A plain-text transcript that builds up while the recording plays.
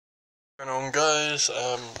Going on, guys,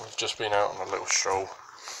 we've just been out on a little stroll,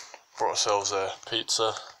 brought ourselves a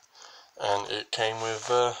pizza, and it came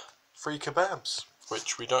with free kebabs,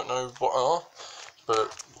 which we don't know what are,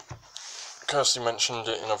 but Kirsty mentioned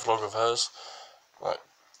it in a vlog of hers like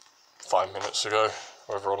 5 minutes ago,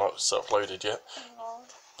 whether or not it's uploaded yet.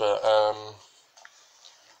 But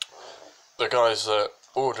the guys that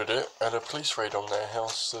ordered it had a police raid on their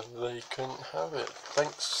house, so they couldn't have it.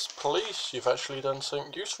 Thanks, police, you've actually done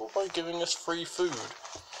something useful by giving us free food.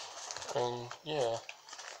 And yeah.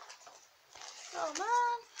 Oh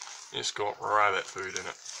man! It's got rabbit food in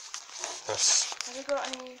it. Yes. Have you got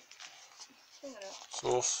any thing in it?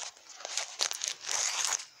 Sauce.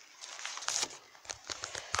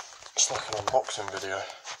 It's like an unboxing video.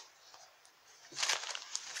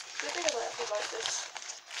 The thing is, I feel like this.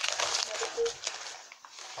 Rabbit food.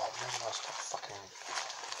 Oh man, that's got fucking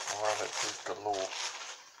rabbit food galore.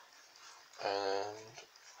 And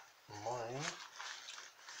mine.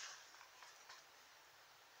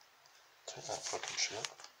 Take that fucking shit.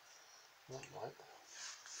 Not right.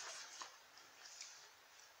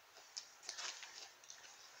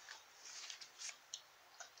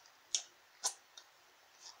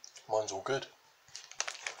 Mine's all good.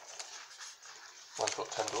 Mine's got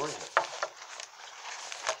tandoori in it.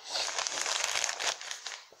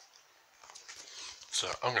 So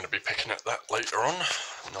I'm going to be picking at that later on.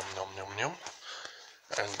 Nom nom nom nom.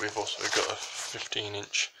 And we've also got a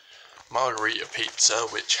 15-inch margarita pizza,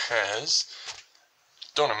 which has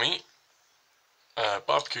doner meat,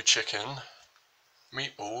 barbecue chicken,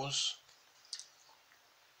 meatballs,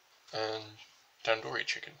 and tandoori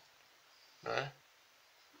chicken. No?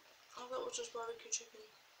 Oh, that was just barbecue chicken.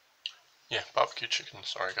 Yeah, barbecue chicken,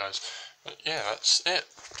 sorry guys. But yeah, that's it.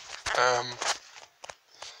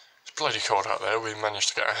 It's bloody cold out there. We managed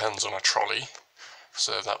to get our hands on a trolley,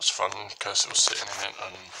 so that was fun. Kirsty was sitting in it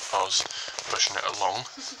and I was pushing it along.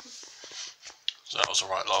 So that was a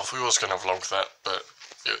right laugh. We was going to vlog that, but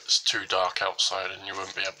it's too dark outside and you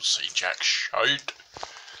wouldn't be able to see jack shite.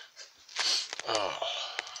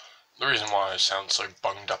 The reason why I sound so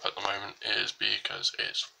bunged up at the moment is because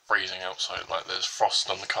it's freezing outside. Like, there's frost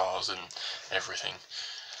on the cars and everything.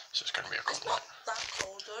 So it's going to be a cold night. It's not that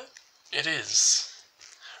cold though. It is.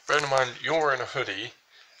 Bear in mind, you're wearing a hoodie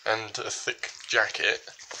and a thick jacket.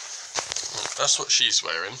 That's what she's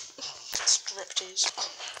wearing. Striptease.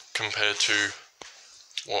 Compared to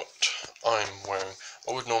what I'm wearing.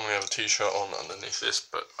 I would normally have a t-shirt on underneath this,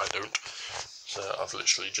 but I don't. So I've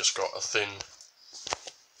literally just got a thin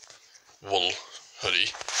wool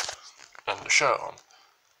hoodie and a shirt on.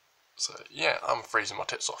 So yeah, I'm freezing my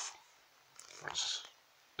tits off.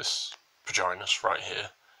 This pajamas right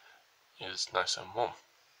here is nice and warm.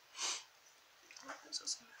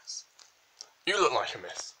 You look like a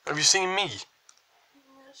mess. Have you seen me?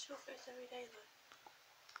 Yeah, it's your face every day though.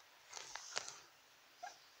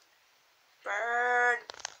 Bird.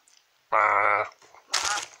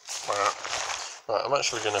 Right, I'm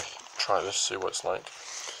actually going to try this, see what it's like.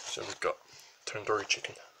 So we've got tandoori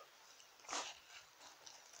chicken.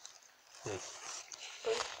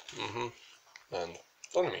 And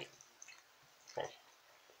doner meat.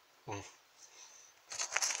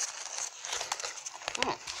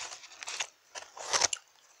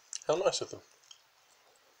 How nice of them.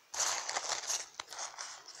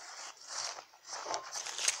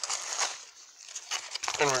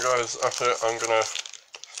 Anyway guys, after it I'm gonna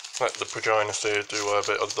let the Paginas here do a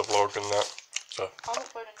bit of the vlog and that. So I'm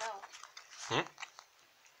uploading now.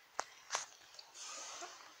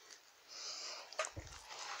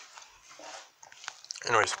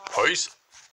 Anyways, peace.